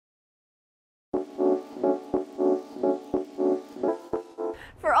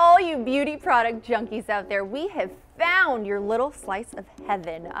you beauty product junkies out there, we have found your little slice of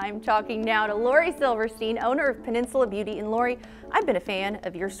heaven. I'm talking now to Lori Silverstein, owner of Peninsula Beauty. And Lori, I've been a fan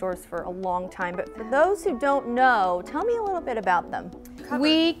of your stores for a long time, but for those who don't know, tell me a little bit about them.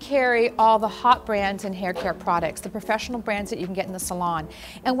 We carry all the hot brands in hair care products, the professional brands that you can get in the salon.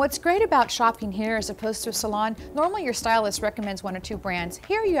 And what's great about shopping here as opposed to a salon, normally your stylist recommends 1 or 2 brands.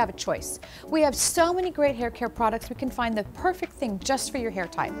 Here you have a choice. We have so many great hair care products, we can find the perfect thing just for your hair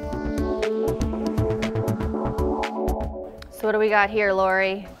type. So what do we got here,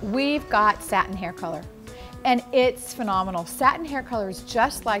 Lori? We've got satin hair color. And it's phenomenal. Satin hair color is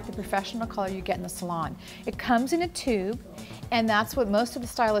just like the professional color you get in the salon. It comes in a tube, and that's what most of the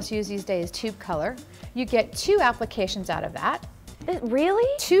stylists use these days, tube color. You get 2 applications out of that. Really?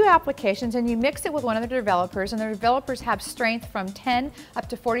 2 applications, and you mix it with one of the developers, and the developers have strength from 10 up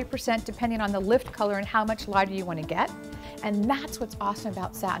to 40% depending on the lift color and how much lighter you want to get. And that's what's awesome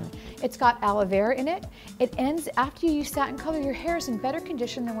about satin. It's got aloe vera in it. It ends, after you use satin color, your hair is in better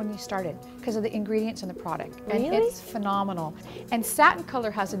condition than when you started because of the ingredients in the product. Really? And it's phenomenal. And satin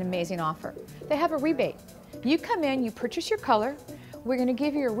color has an amazing offer. They have a rebate. You come in, you purchase your color, we're going to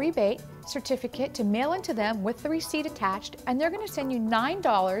give you a rebate certificate to mail into them with the receipt attached, and they're going to send you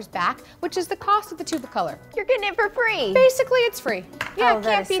 $9 back, which is the cost of the tube of color. You're getting it for free. Basically, it's free. Yeah, Oh,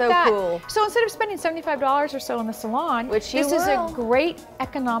 can't beat so that. cool. So instead of spending $75 or so in the salon, Which you this is will. a great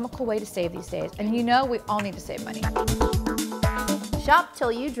economical way to save these days. And you know we all need to save money. Shop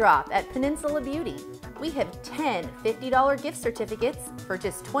till you drop at Peninsula Beauty. We have 10 $50 gift certificates for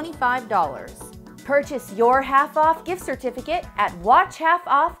just $25. Purchase your half-off gift certificate at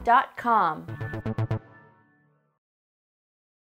watchhalfoff.com.